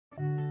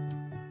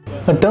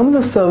A terms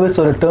of service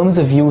or a terms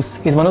of use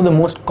is one of the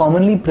most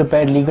commonly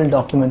prepared legal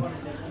documents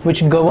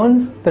which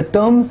governs the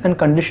terms and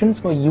conditions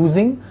for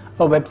using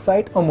a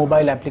website or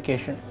mobile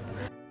application.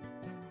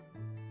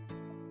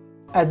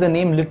 As the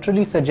name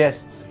literally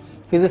suggests,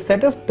 is a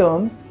set of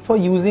terms for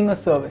using a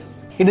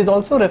service. It is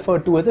also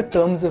referred to as a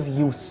terms of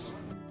use.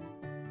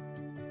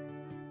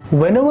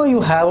 Whenever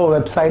you have a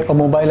website or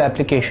mobile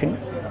application,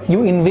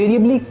 you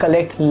invariably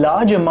collect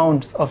large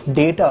amounts of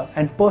data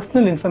and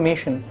personal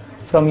information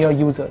from your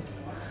users.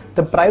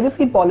 The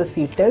privacy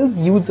policy tells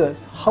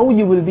users how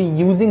you will be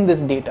using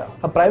this data.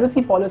 A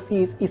privacy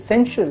policy is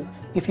essential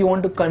if you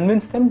want to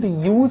convince them to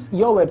use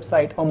your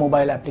website or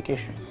mobile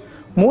application.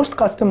 Most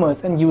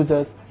customers and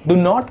users do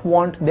not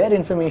want their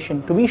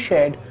information to be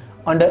shared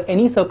under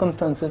any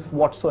circumstances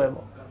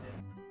whatsoever.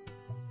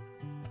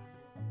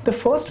 The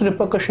first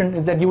repercussion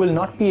is that you will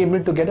not be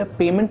able to get a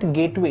payment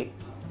gateway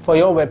for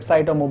your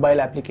website or mobile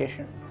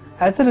application.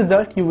 As a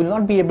result, you will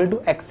not be able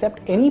to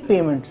accept any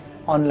payments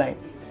online.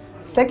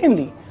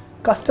 Secondly,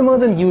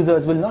 customers and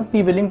users will not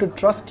be willing to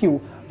trust you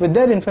with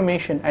their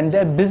information and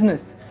their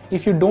business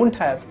if you don't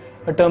have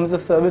a terms of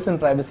service and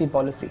privacy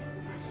policy.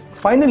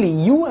 Finally,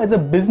 you as a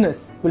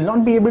business will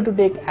not be able to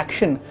take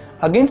action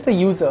against a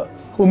user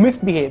who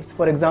misbehaves,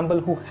 for example,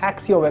 who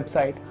hacks your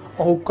website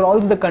or who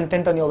crawls the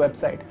content on your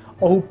website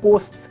or who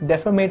posts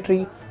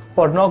defamatory,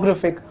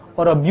 pornographic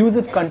or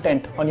abusive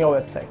content on your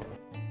website.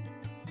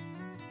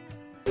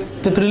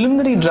 The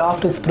preliminary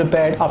draft is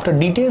prepared after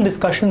detailed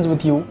discussions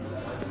with you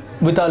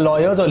with our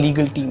lawyers or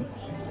legal team.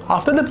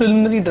 After the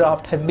preliminary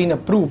draft has been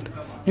approved,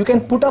 you can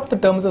put up the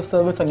terms of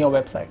service on your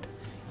website.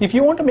 If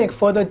you want to make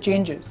further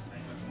changes,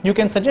 you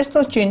can suggest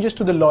those changes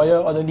to the lawyer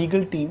or the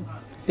legal team.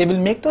 They will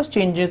make those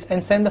changes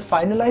and send the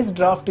finalized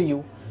draft to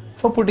you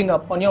for putting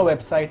up on your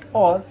website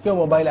or your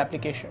mobile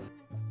application.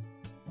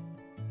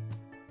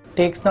 It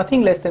takes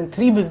nothing less than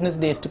 3 business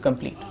days to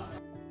complete.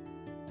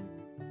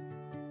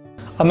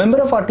 A member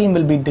of our team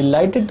will be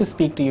delighted to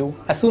speak to you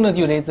as soon as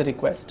you raise the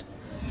request.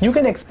 You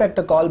can expect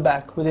a call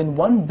back within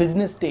 1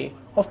 business day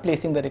of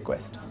placing the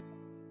request.